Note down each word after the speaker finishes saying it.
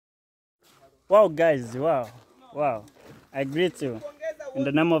Wow, guys, wow. I greet you in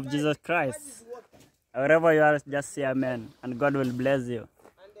the name of Jesus Christ. Wherever you are, just say amen, and God will bless you.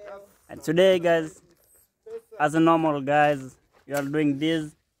 And today, guys, as normal, guys, you are doing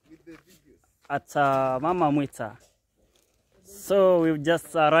this at Mama Mwita. So we've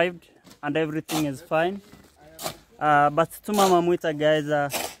just arrived, and everything is fine. But to Mama Mwita, guys,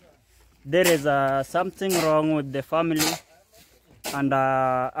 there is something wrong with the family. And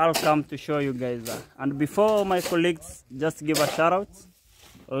I'll come to show you guys. And before my colleagues just give a shout out,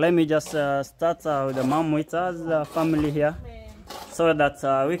 let me just start with the Mama Mwita's family here, so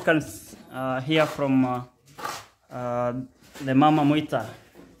that we can hear from the Mama Mwita.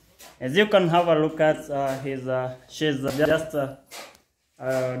 As you can have a look at she's just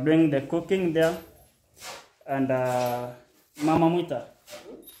doing the cooking there. And Mama Mwita,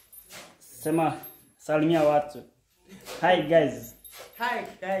 sema salimia watu. Hi guys. Hi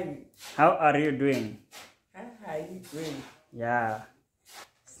guys. How are you doing? How are you doing? Yeah.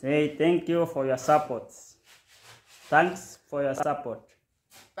 Say thank you for your support. Thanks for your support.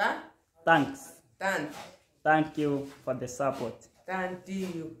 Thanks. Thank you for the support. Thank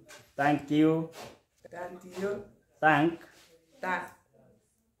you. Thank you. Thank you. Thank.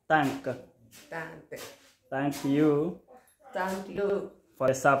 Thank. Thank you. Thank you for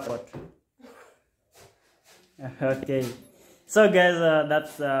the support. Okay. So guys,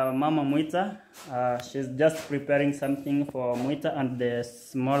 that's Mama Mwita. She's just preparing something for Mwita and the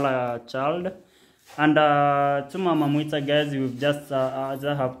smaller child. And to Mama Mwita, guys, we've just, as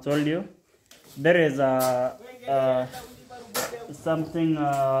I have told you, there is something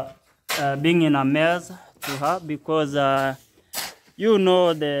being in a mess to her, because you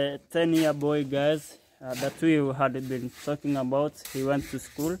know the 10-year boy, guys, that we had been talking about. He went to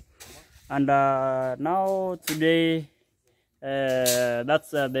school, and now today,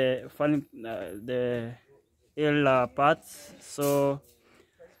 that's the funny, the ill part. So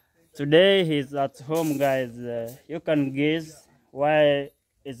today he's at home, guys. You can guess why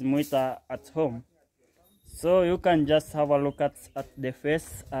is Mwita at home. So you can just have a look at the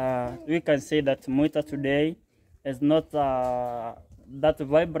face. We can say that Mwita today is not that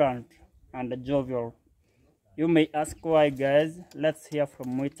vibrant and jovial. You may ask why, guys. Let's hear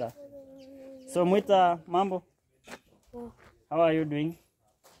from Mwita. So Mwita, mambo? How are you doing?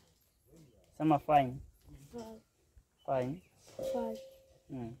 Sema fine. Fine.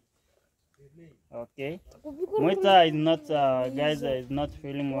 Okay. Mwita is not, guys, is not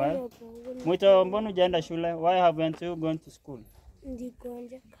feeling well. Mwita, mbona hujaenda shule? Why haven't you gone to school?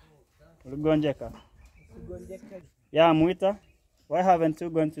 Uligonjeka. Yeah, Mwita, why haven't you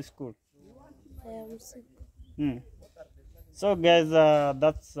gone to school? I am sick. So guys,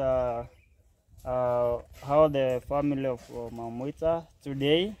 that's how the family of Mama Mwita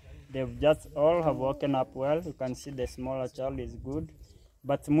today, they've just all have woken up well. You can see the smaller child is good,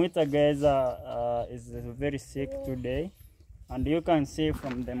 but Mwita, guys, is very sick today, and you can see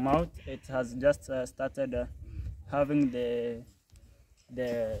from the mouth it has just started having the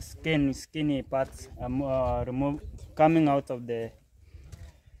skinny parts coming out of the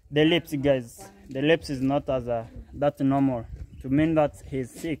lips, guys. The lips is not as that normal to mean that he's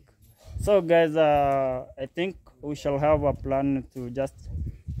sick. So guys, I think we shall have a plan to just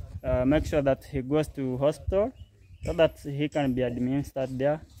make sure that he goes to hospital, so that he can be administered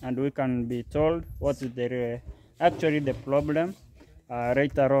there, and we can be told what is actually the problem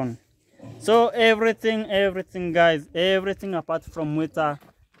later on. So everything, guys, everything apart from Mwita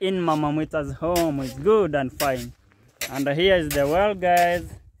in Mama Mwita's home is good and fine. And here is the well, guys.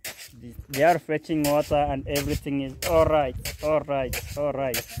 They are fetching water, and everything is all right.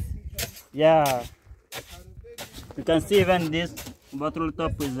 Yeah, you can see even this bottle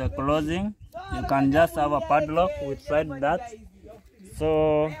top is closing. You can just have a padlock inside that.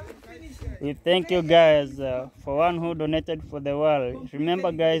 So we thank you, guys, for one who donated for the well.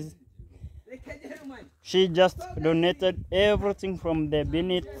 Remember, guys, she just donated everything from the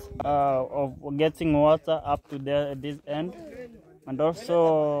beneath of getting water up to this end. And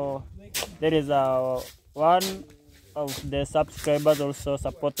also there is one of the subscribers also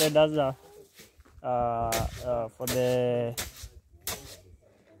supported us there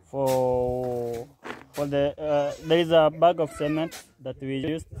is a bag of cement that we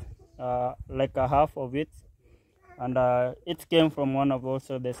used, like a half of it, and it came from one of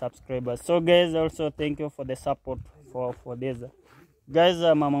also the subscribers. So guys, also thank you for the support for this, guys.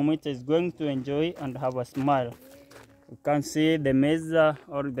 Mama Mwita is going to enjoy and have a smile. You can see the maize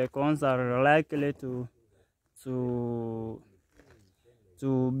or the corns are likely to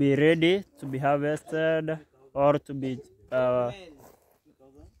be ready to be harvested, or to be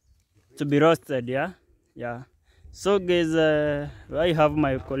to be roasted. Yeah. So guys, I have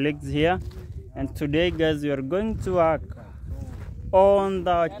my colleagues here, and today guys we are going to work on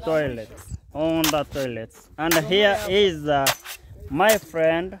the toilets. And here is my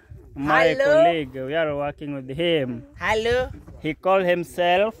friend, my colleague. We are working with him. Hello. He called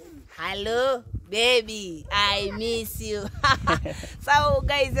himself. Hello, baby. I miss you. So,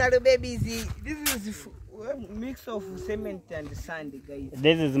 guys, hello, baby. This is a mix of cement and sand, guys.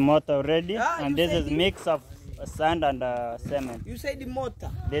 This is mortar already, and this is it? mix of sand and cement. You say the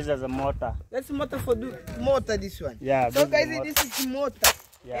mortar. This is a mortar. That's mortar for the mortar. This one. Yeah. So, guys, mortar. this is mortar.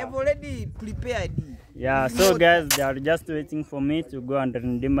 Yeah. I've already prepared it. Yeah, This so mortar. guys, they are just waiting for me to go and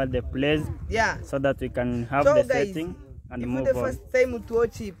redeem the place, Yeah. so that we can have So, the guys, setting and if move the on. first time to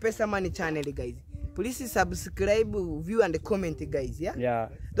watch Pesa Money channel, guys, please subscribe, view, and comment, guys. Yeah. Yeah.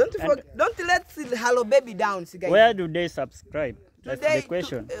 Don't let Hello Baby down, guys. Where do they subscribe? That's Today, the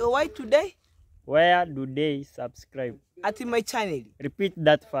question. Why today? Where do they subscribe? At my channel. Repeat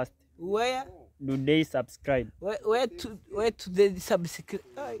that first. Where Do they subscribe? where today subscribe?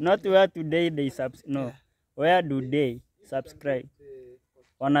 Not where today they no. Where do they subscribe?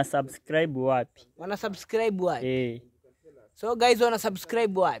 Wanna subscribe wapi? Wanna subscribe what? Eh. So guys wanna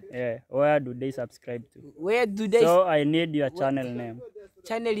subscribe what? Yeah. Where do they subscribe to? Where do they So I need your channel name.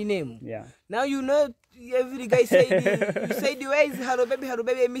 channel name? Yeah. Now you know every guy say you say the way is Hello Baby,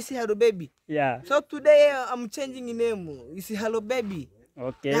 I miss Hello Baby. Yeah. So today I'm changing the name. It's Hello Baby.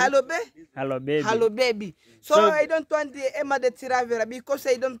 Okay. Hello Baby. Hello baby. Hello Baby. So I don't want the Emma the traveler because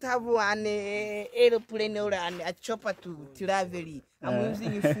I don't have an airplane or a chopper to travel. I'm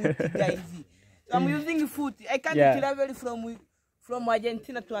using foot, guys. So I'm using foot. I can't travel from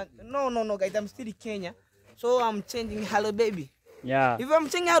Argentina to no, guys. I'm still in Kenya. So I'm changing Hello Baby. Yeah. If I'm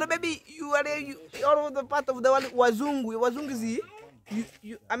changing Hello Baby, you are all of the part of the world. Wazungu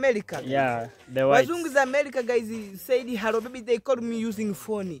is America. Yeah. The whites. Wazungu is America, guys. Say the Hello Baby. They call me using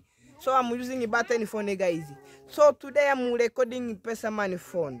phone. So I'm using a button phone, guys. So today I'm recording Pesa Money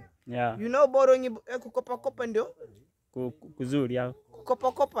phone. Yeah. You know borrowing kopa ndio? Kuzuri, yeah.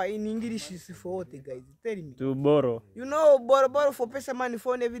 Kopa in English is for what, guys? Tell me. To borrow. You know borrow for Pesa Money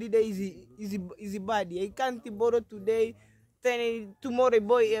phone every day is bad. I can't borrow today, then tomorrow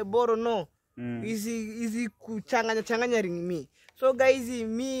borrow no. Easy kuchanganya me. So guys,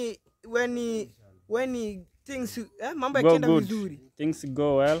 me when things mambo Go yakienda good. vizuri. Things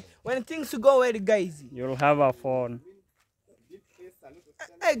go well. When things go well, guys. You'll have a phone.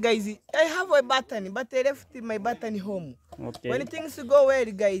 Hey guys, I have a button, but I left my button home. Okay. When things go well,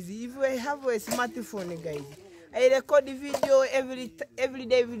 guys, if I have a smartphone, guys, I record the video every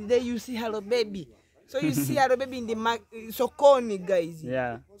day. You see Hello Baby. So you see Hello Baby in the sokoni, guys.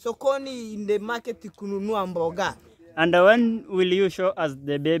 Yeah. Sokoni in the market kununua mboga. And when will you show us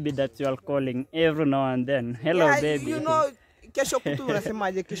the baby that you are calling every now and then? Hello, Yeah, baby. you know, kesho kutu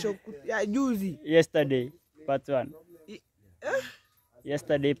unasemaje kesho kutu. Yeah, juzi. Yesterday, part 1.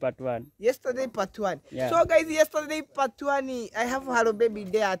 Yesterday, part 1. Yesterday part 1. Yeah. So guys, yesterday part 1, I have Hello Baby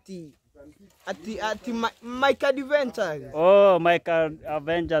there at Mike Adventures. Oh, Michael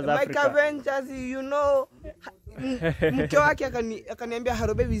Avengers Mike Africa. Adventures, you know, mke wake akaniambia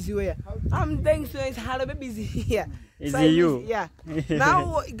Hello Baby is here. I'm thinking Hello Baby is here. Is So it you? Yeah.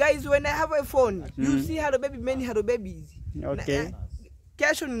 Now, guys, when I have a phone, you see Hello Baby, many Hello Babies. Okay.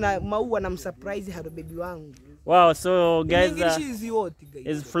 Kesho nina maua na msurprise Hello Baby wangu. Wow, so guys, English is what, guys?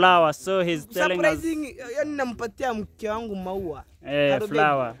 is flower. So he's telling us. Surprising, yani nampatia mke wangu maua.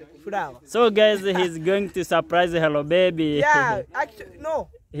 Flower. Flower. So guys, he's going to surprise Hello Baby. Yeah, actually, no.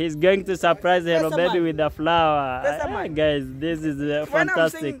 He's going to surprise Hello Pesa Baby man. with a flower. Pesa man. Guys, this is When I'm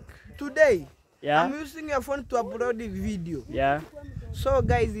fantastic. saying today, Yeah. I'm using your phone to upload the video. Yeah. So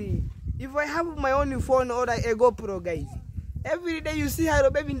guys, if I have my own phone or a GoPro, guys, every day you see Hello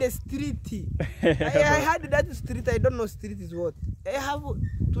Baby in the street. I had that street. I don't know street is what. I have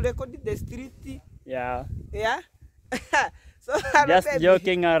to record the street. Yeah. Yeah. So Just Baby.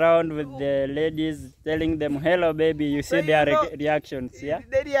 joking around with the ladies, telling them, hello baby, you see So their you know, reactions, yeah?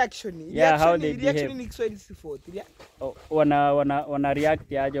 The reaction. Yeah, how they reaction behave. in Kiswahili si fault, yeah? Oh, wana react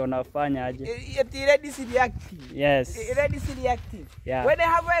aje, wanafanya aje? Ladies reacting. Yes. Ladies reacting. Yeah. When I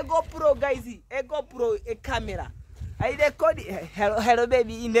have a GoPro, guys, a camera, I record Hello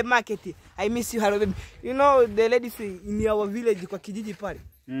Baby in the market. I miss you, Hello Baby. You know the ladies in our village kwa kijiji pale.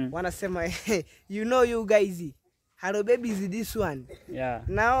 Wanasema, you know you guys. Hello Baby is this one. Yeah.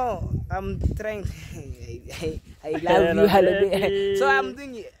 Now I'm trying. I love you, Hello Baby. So I'm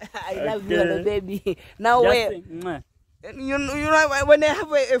doing it. I love you, Hello Baby. Now Just where? sing, mwah. You know, when I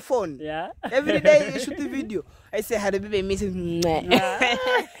have a phone, Yeah. every day I shoot a video. I say, hello, baby, missing.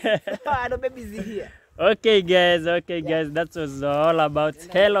 Hello, baby, is here. Okay, guys. That was all about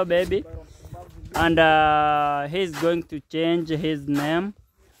Hello Baby. And he's going to change his name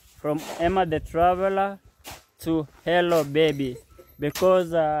from Emma the Traveler to Hello Baby,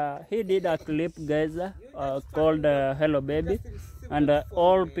 because he did a clip, guys, called Hello Baby, and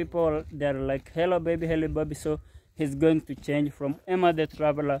all people, they're like Hello Baby, so he's going to change from Emma the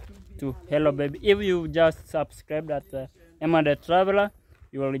Traveler to Hello Baby. If you just subscribed at Emma the Traveler,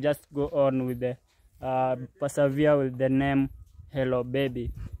 you will just go on with the persevere with the name Hello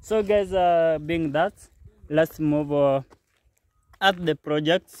Baby. So guys, being that, let's move at the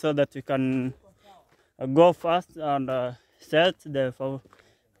project so that we can go fast and set the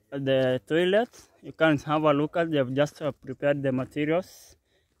toilet. You can have a look at. They've just prepared the materials.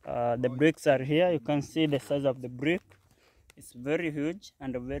 The bricks are here. You can see the size of the brick. It's very huge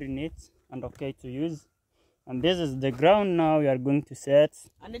and very neat and okay to use. And this is the ground. Now we are going to set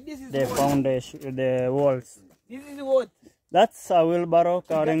And this is the what? foundation, the walls. This is what? That's a wheelbarrow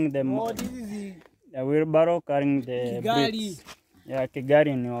carrying the Oh, this is a wheelbarrow carrying the Kigali. bricks. Yeah, Kigali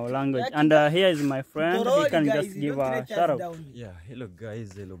in your language. Yeah, And here is my friend. He can guys, just you give don't a let us shout out. down. Yeah, hello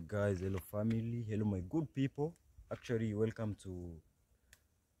guys, hello family, hello my good people. Actually, welcome to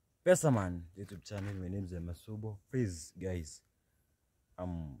Pesaman YouTube channel. My name is Masubo. Please, guys,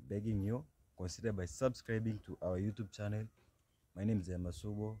 I'm begging you, consider by subscribing to our YouTube channel. My name is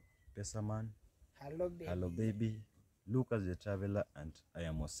Masubo, Pesaman, Hello, baby. hello baby, Lucas the Traveler, and I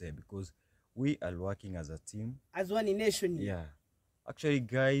am Jose, because we are working as a team. As one nation. Yeah, actually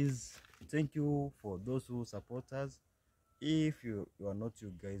guys, thank you for those who support us. If you are not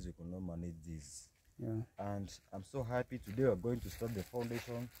you guys, you cannot manage this. Yeah. And I'm so happy today we're going to start the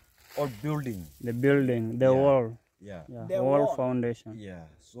foundation or building. The building, the Yeah. wall. Yeah, Yeah, The wall wall. foundation. yeah,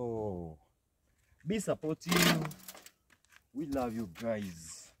 so be supportive. We love you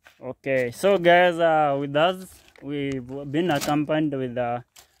guys. Okay, so guys, with us, we've been accompanied with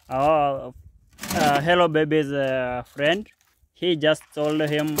our Hello Baby's friend. He just told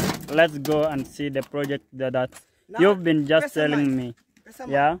him, let's go and see the project that Now, you've been just Pesa telling man. me. Pesa man.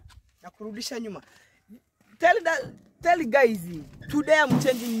 Yeah. Nakurudisha nyuma. Tell guys, today I'm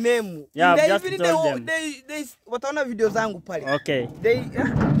changing name. Yeah, I've They just even told them. they wataona video zangu pale. Okay. They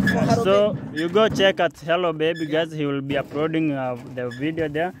for Hello So Baby. you go check at Hello Baby, guys. He will be uploading the video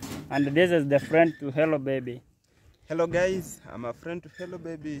there. And this is the friend to Hello Baby. Hello guys, I'm a friend to Hello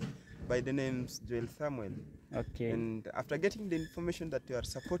Baby by the name Joel Samuel. Okay. And after getting the information that you are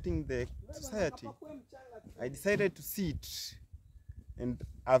supporting the society, I decided to see it. And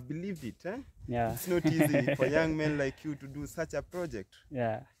I've believed it. Yeah. It's not easy for young men like you to do such a project.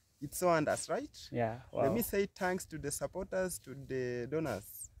 Yeah. It's so wonders, right? Yeah. Let Wow. me say thanks to the supporters, to the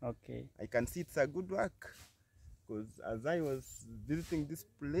donors. Okay. I can see it's a good work. Because as I was visiting this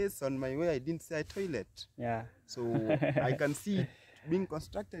place on my way, I didn't see a toilet. Yeah. So I can see it being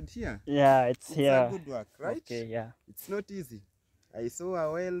constructed here. Yeah, it's It's here. a good work, right? Okay, yeah. It's not easy. I saw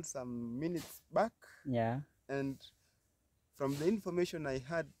a well some minutes back, Yeah. and from the information I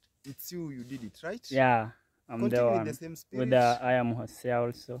had, it's you did it, right? Yeah. I'm the Continue one. in the same spirit. With the I am Jose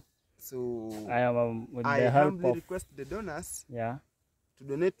also. So I am with I the help humbly of. request the donors Yeah. to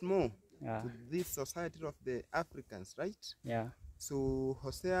donate more Yeah. to this society of the Africans, right? Yeah. So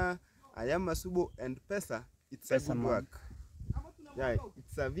Hosea, I am Masubo, and Pesa, it's Pesa a good man. work. Yeah,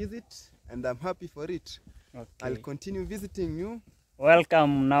 it's a visit, and I'm happy for it. I'll Okay. continue visiting you.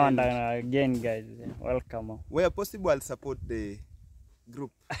 Welcome now and again, guys. Welcome. Where possible, I'll support the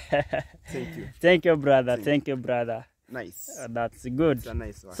group. Thank you. Thank you, brother. Thank you, brother. Nice. That's good. It's a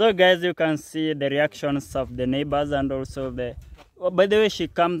nice one. So guys, you can see the reactions of the neighbors and also the. Oh, by the way, he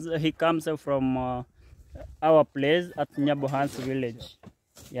comes from our place at Nyabohan's village.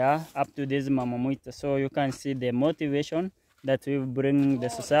 Yeah, up to this Mamamuita. So you can see the motivation that we bring the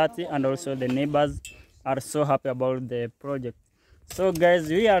society, and also the neighbors are so happy about the project. So guys,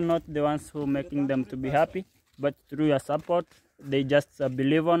 we are not the ones who making them to be happy, but through your support, they just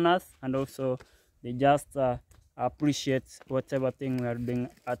believe on us, and also they just appreciate whatever thing we are doing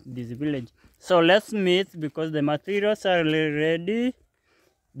at this village. So let's meet, because the materials are ready.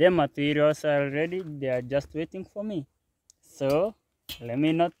 The materials are ready. They are just waiting for me. So let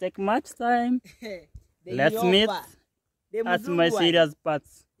me not take much time. Let's meet at my serious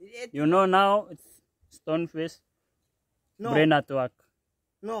parts. You know now it's stone face, No. brain at work.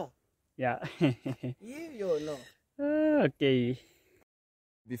 No. Yeah. You know. Okay.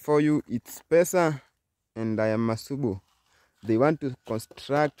 Before you, it's Pesa, and I am Masubo. They want to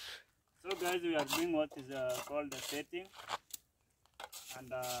construct So So guys, we are doing what is called the setting,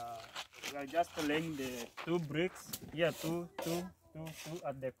 and we are just laying the 2 bricks here, two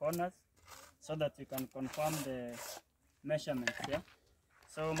at the corners, so that we can confirm the measurements. Yeah.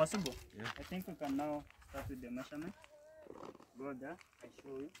 So Masubo, Yeah. I think we can now start with the measurement. Go there, I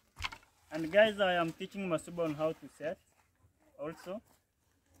show you. And guys, I am teaching Masubo on how to set also.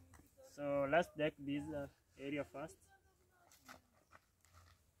 So let's deck this area first.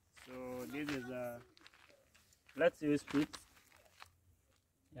 So this is let's use feet.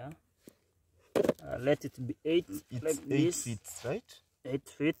 Yeah. Let it be 8. It's like 8 this. feet, right? 8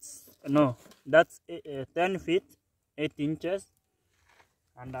 feet. No, that's 10 feet, 8 inches.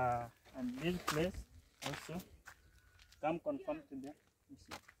 And this place also. Come confirm to them.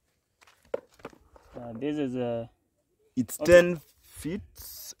 This is It's okay. 10 feet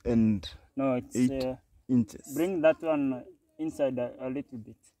and No, it's 8 inches. bring that one inside a little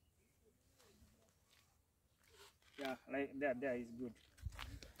bit. Yeah, like there is good.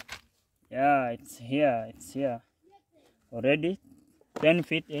 Yeah, it's here already. 10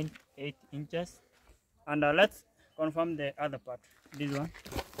 feet in 8 inches. And let's confirm the other part. This one,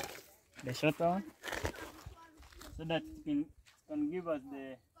 the shorter one, so that it can give us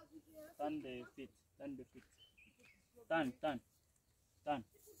the turn the feet. Turn.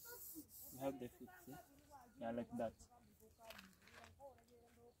 You have the feet, see? Yeah, like that.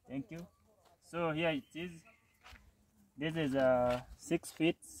 Thank you. So here it is. This is 6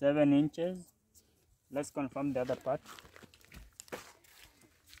 feet 7 inches. Let's confirm the other part.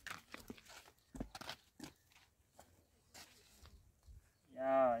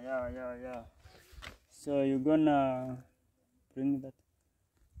 Yeah. So you're gonna bring that.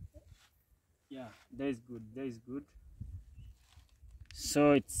 Yeah, that is good.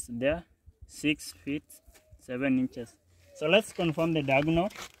 So it's there, 6 feet 7 inches. So let's confirm the diagonal.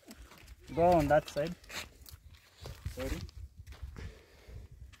 Go on that side. Sorry.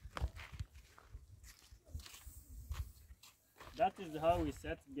 That is how we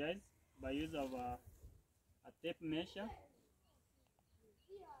set, guys, by use of a tape measure.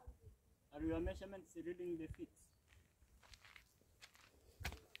 Are your measurements reading the feet?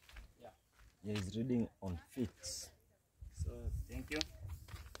 Yeah, he's reading on feet. So thank you.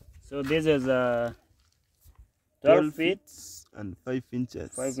 So this is 12 feet and 5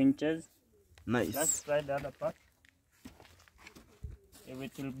 inches. 5 inches. Nice. Let's try the other part. If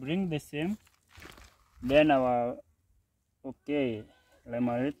it will bring the same, then our okay, lime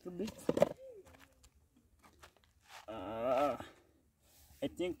a little bit. I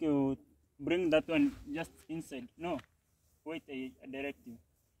think you bring that one just inside. No, wait a directive.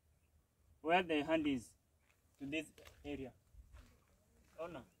 Where the hand is to this area.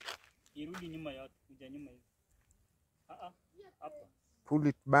 Ona, irudi nyuma yote, kuja nyuma hivi. Hapa. Pull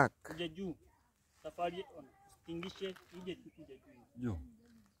it back. Kuja juu. Safari ona, tingishe ije kuja juu. Juu.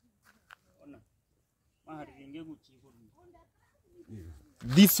 Ona. Mahari ringe kuchiko.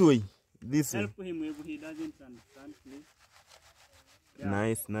 This way. Help him if he doesn't understand, please.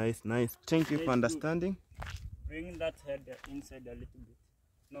 Yeah. Nice. Thank you for understanding. Bring that head inside a little bit.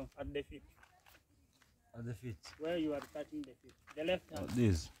 No, at the feet. At the feet. Where you are touching the feet. The left hand.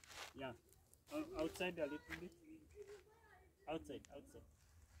 This. Yeah. Outside a little bit. Outside.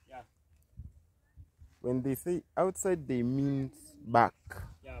 Yeah. When they say outside, they mean back.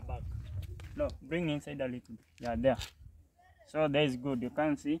 Yeah, back. No, bring inside a little bit. Yeah, there. So that is good. You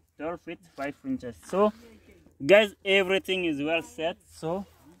can see 12 feet 5 inches. So guys, everything is well set. So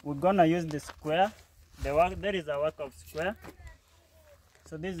we're gonna use the square. There is a work of square.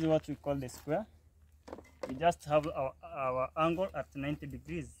 So this is what we call the square. We just have our angle at 90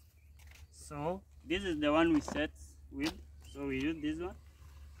 degrees. So this is the one we set with. So we use this one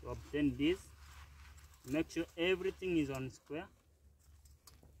to obtain this. Make sure everything is on square.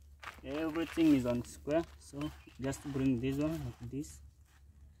 Everything is on square. So just bring this one like this.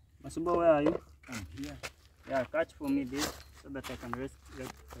 Masuba, where are you? I'm here. Yeah, catch for me this so that I can rest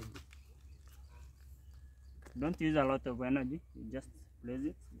it. Don't use a lot of energy. You just place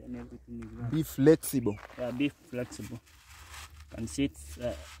it, then everything is well. Be flexible. Yeah, be flexible. You can see it's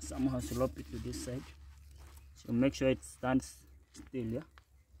somehow sloppy to this side. So make sure it stands still, yeah?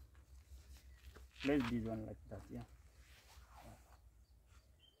 Place this one like that, yeah?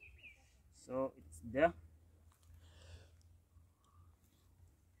 So it's there.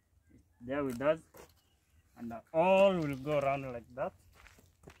 It's there with us. And all will go around like that.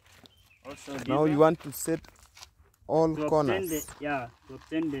 Also, Now you want to set all to corners. to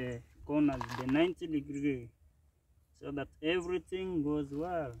obtain the corners, the 90 degree, so that everything goes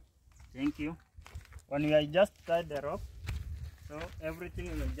well. Thank you. When we are just tied the rope, So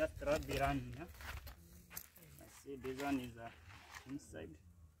everything will just be run here. I see this one is inside.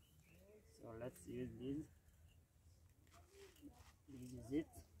 So let's use this. This is it.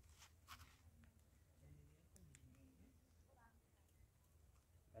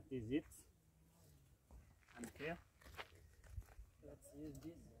 That is it. And here, let's use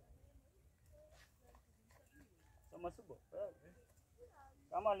this. So Masubo,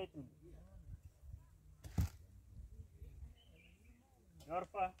 come a little.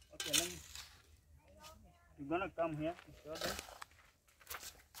 Yorfa, okay, let me. You're gonna come here to show them.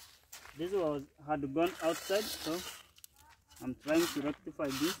 This had gone outside, so I'm trying to rectify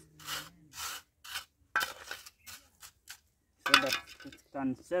this so that it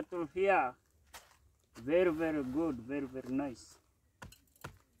can settle here. Very, very good, very, very nice.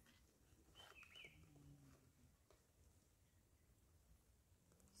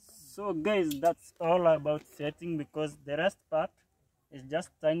 So guys, that's all about setting, because the rest part is just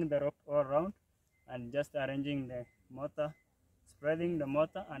tying the rope all around and just arranging the motor, spreading the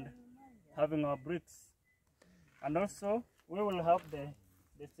motor and having our bricks. And also we will have the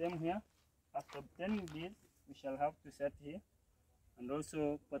same here. After obtaining this, we shall have to set here and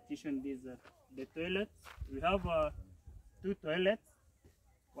also partition these the toilets. We have 2 toilets.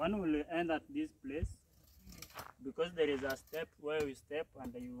 One will end at this place because there is a step where we step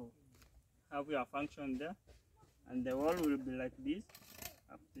and you have your function there, and the wall will be like this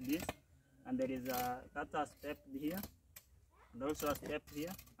up to this, and there is a step here and also a step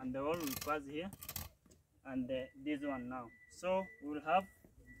here, and the wall will pass here and this one now. So we will have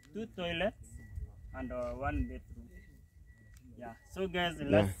 2 toilets and 1 bedroom. Yeah, so guys,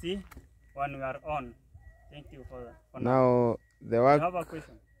 let's see when we are on. Thank you for that. For now the work. I have a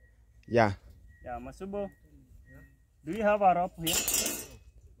question. Yeah. Yeah, Masubo, do you have a rope here?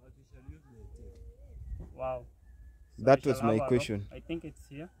 Wow. So That was my question. I think it's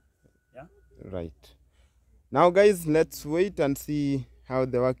here. Yeah. Right. Now guys, let's wait and see how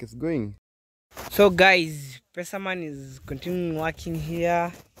the work is going. So guys, Pesaman is continuing working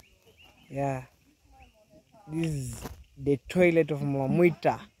here. Yeah. This is the toilet of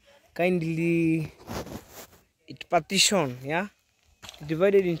Mwamuita. Kindly it partition, yeah?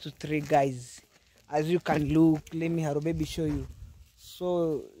 Divided into 3 guys. As you can look, let me Harobaby show you.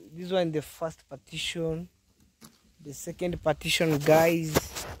 So this one the first partition, the second partition, guys.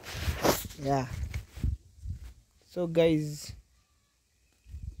 Yeah. So guys,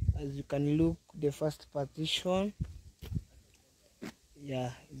 as you can look, the first partition,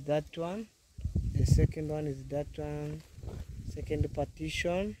 yeah, is that one. The second one is that one, second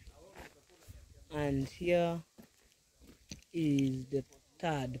partition, and here is the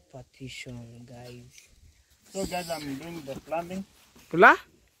third partition, guys. So guys, I'm doing the plumbing.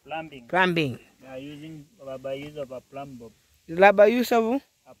 Plumbing. Yeah, using by use of a plumb bob. Laba yusavu,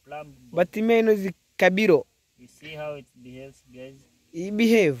 A plumb bob. but imeno zikabiro. You see how it behaves, guys. It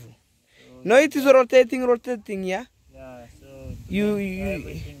behave. So, No, it is rotating, yeah. yeah, so You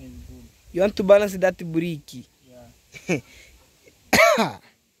everything is good. want to balance that briki. Yeah.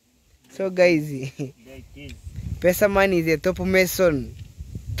 So guys, There it is. Pesaman is a top mason.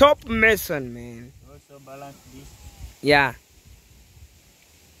 Top mason, man. Also balance this. Yeah.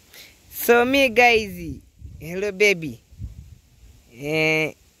 So me guys, hello baby.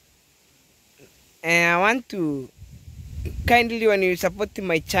 I want to kindly when you support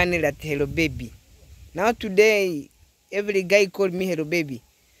my channel at Hello Baby. Now today every guy called me Hello Baby,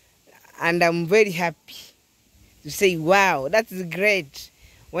 and I'm very happy to say wow, that is great.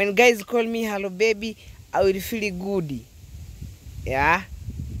 When guys call me Hello Baby, I will feel good. Yeah.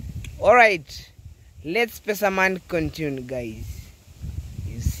 All right, let's Pesaman continue, guys.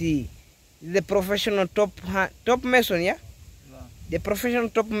 You see, the professional top mason, yeah? The professional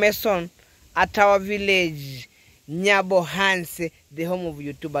top mason at our village, Nyabo Hanse, the home of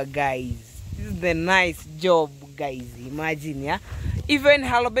YouTuber, guys. This is the nice job, guys. Imagine, yeah? Even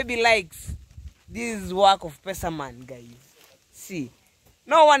Hello Baby likes this work of Pesaman, guys. See,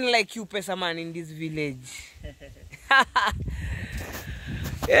 no one like you, Pesaman, in this village.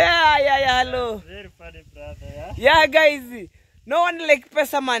 Yeah, hello. Very funny, brother, yeah? Yeah, guys. No one like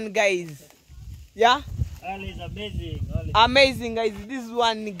Pesaman, guys. Yeah? All is amazing. All is Amazing, guys. This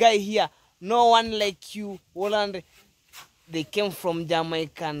one guy here, no one like you. Holland, they came from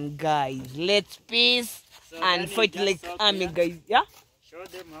Jamaican, guys. Let's peace So and then fight you like just army, talk, guys. Yeah? Show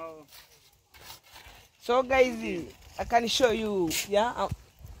them how. So, guys, I can show you. Yeah?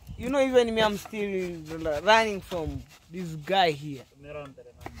 You know, even me, I'm still running from this guy here.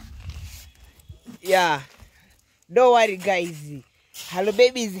 Yeah. Don't worry, guys. Hello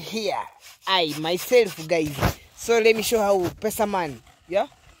Baby is here. I myself, guys. So let me show how Pesa Man, yeah,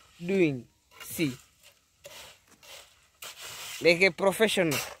 doing. See, like a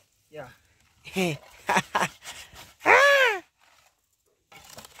professional. Yeah.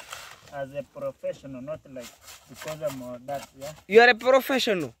 As a professional, not like because I'm that, yeah? You are a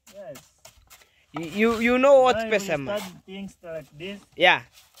professional. Yes. You know what Now Pesa we Man? start things like this Yeah.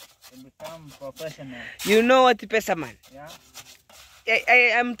 to become professional, You know what Pesa Man? yeah?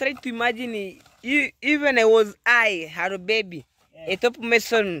 I'm trying to imagine even I had a baby, a top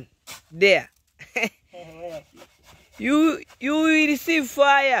mason there. Where? You will receive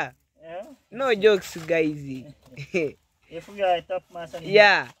fire. Yeah? No jokes, guys. If we are a top mason,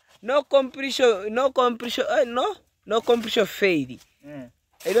 Yeah. No compression, no compression fail. yeah,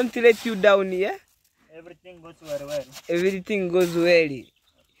 I don't let you down here. everything goes very well. Everything goes well.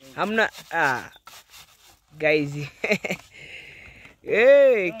 I'm not guys.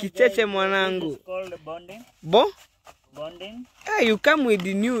 Hey, kicheche mwanangu. This is called bonding. Bon? Bonding. Hey, you come with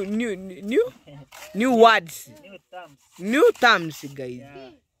the new words. New terms. New terms, guys. Yeah.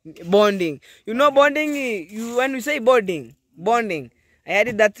 Bonding. You know bonding, when we say bonding, I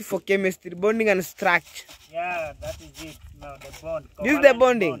added that for chemistry, bonding and structure. Yeah, that is it. Now the bond. This is the Covalent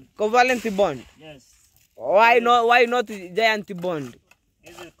bonding, bond. covalent bond. Yes. Why not giant bond?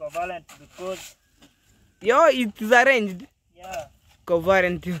 This is covalent because, Yo, it is arranged. yeah.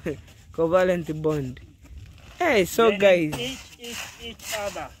 Covalent bond. Hey, so They guys, need each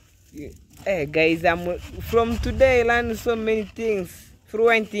other. hey guys, from today I learned so many things.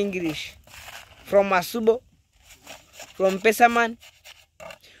 Fluent English. From Masubo, from Pesaman,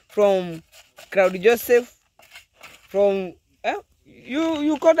 from Crowd Joseph, from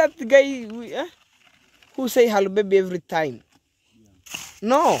you call that guy who say hello baby every time?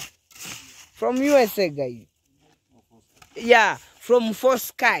 No, from USA guy. Yeah, from First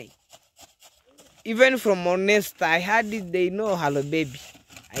Sky. Even from Honest, I heard it, they know hello baby.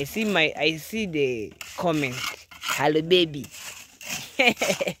 I see the comment. Hello baby.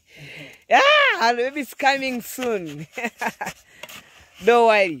 Yeah, hello baby is coming soon. Don't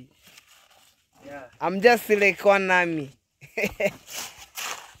worry. Yeah. I'm just like one army.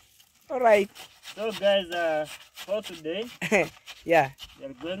 Alright. So guys, for today, Yeah. we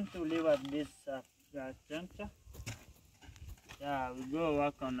are going to leave at this juncture. Yeah, we go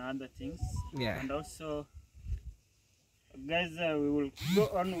work on other things. Yeah. And also, guys, we will go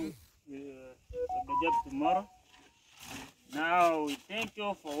on with the job tomorrow. Now, we thank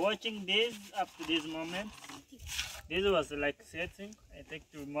you for watching this up to this moment. This was like setting. I think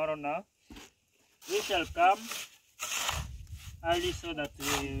tomorrow now we shall come early so that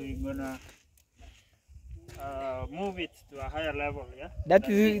we're gonna move it to a higher level. Yeah. That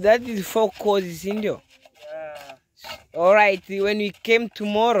is 4 causes in there. Yeah. Alright, when we came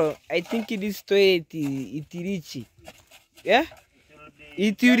tomorrow, I think this toilet it reach. Yeah?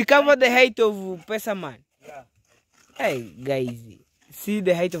 It will recover the height of Pesaman. Yeah. Hey guys, see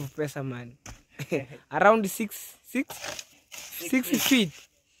the height of Pesaman. Around 6 feet.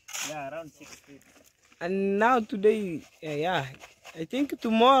 Yeah, around 6 feet. And now today, yeah, I think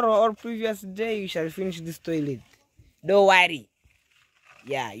tomorrow or previous day we shall finish this toilet. Don't worry.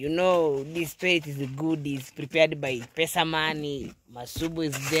 Yeah, you know this toilet is good. It's prepared by Pesamani. Masubo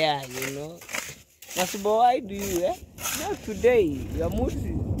is there, you know. Masubo, why do you? Now today your mood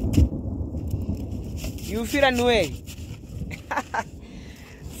you feel unwell.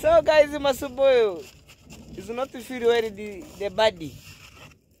 So guys, Masubo is not to feel well the body.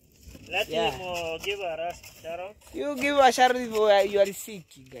 Let him give a rest, shout. You give a shout if you are sick,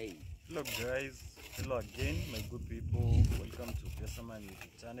 guys. Hello guys, hello again my good people, welcome to Pesaman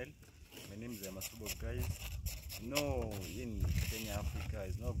YouTube channel. My name is Masubo guys. You know in Kenya, Africa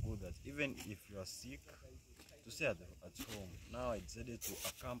it's not good that even if you are sick to stay at home. Now I decided to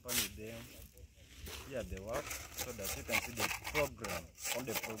accompany them here at the work so that you can see the progress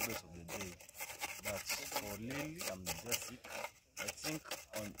of the day. But for Lily, I'm just sick. I think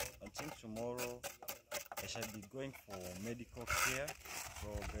until tomorrow I shall be going for medical care. So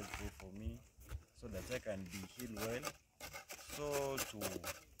guys pray for me so that I can be healed well.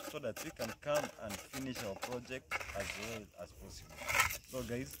 So that we can come and finish our project as well as possible. So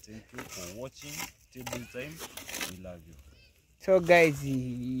guys, thank you for watching. Till this time, we love you. So guys,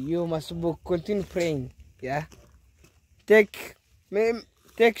 you must continue praying. Yeah. Take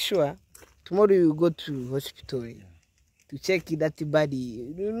sure tomorrow you go to hospital to check that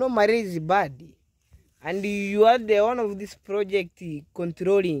body. You know, Maria is body, and you are the one of this project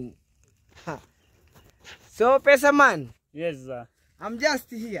controlling. So Pesaman. Yes, sir. I'm just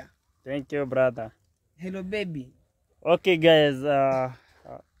here. Thank you, brother. Hello, baby. Okay, guys.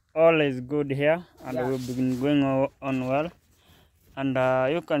 all is good here, and we've been going on well. And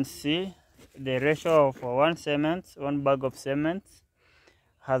you can see the ratio of one bag of cement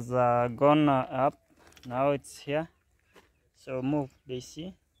has gone up. Now it's here. So move, they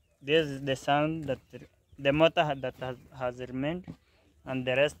see. This is the sound that the motor that has remained, and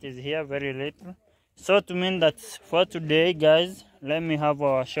the rest is here, very little. So to mean that for today, guys, let me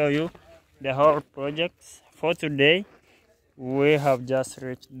show you the whole project. For today, we have just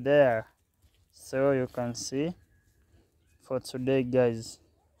reached there. So you can see for today, guys.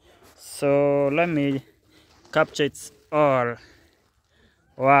 So let me capture it all.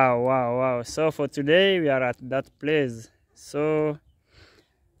 Wow. So for today, we are at that place. So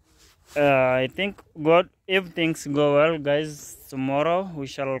I think if things go well, guys, tomorrow we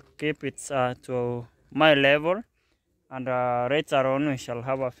shall keep it to my level, and later on we shall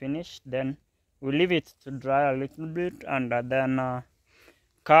have a finish. Then we leave it to dry a little bit, and then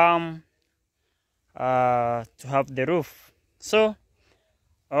come to have the roof. So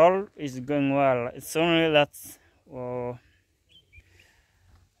all is going well. It's only that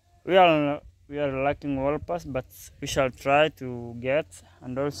we are lacking wall pass, but we shall try to get,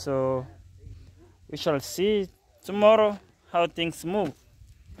 and also we shall see tomorrow how things move.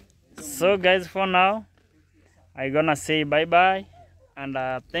 So guys, for now I'm gonna say bye bye, and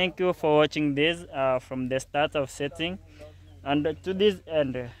thank you for watching this from the start of setting and to this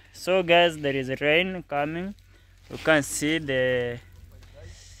end. So guys, there is rain coming. You can see there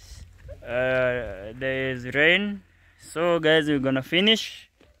is rain. So guys, we're gonna finish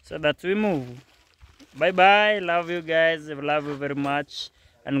so that we move. Bye bye. Love you guys. Love you very much,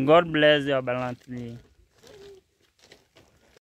 and God bless you abundantly.